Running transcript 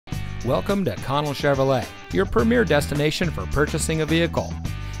Welcome to Connell Chevrolet, your premier destination for purchasing a vehicle.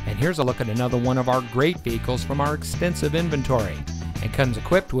 And here's a look at another one of our great vehicles from our extensive inventory. It comes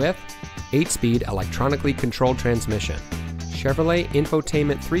equipped with 8-speed electronically controlled transmission, Chevrolet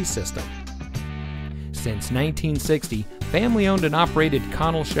Infotainment 3 system. Since 1960, family-owned and operated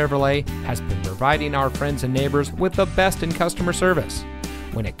Connell Chevrolet has been providing our friends and neighbors with the best in customer service.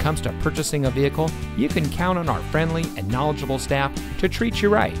 When it comes to purchasing a vehicle, you can count on our friendly and knowledgeable staff to treat you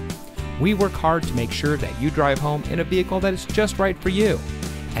right. We work hard to make sure that you drive home in a vehicle that is just right for you.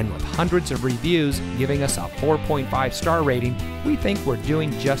 And with hundreds of reviews giving us a 4.5 star rating, we think we're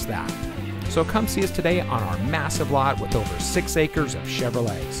doing just that. So come see us today on our massive lot with over 6 acres of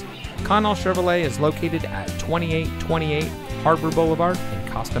Chevrolets. Connell Chevrolet is located at 2828 Harbor Boulevard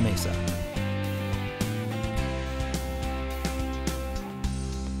in Costa Mesa.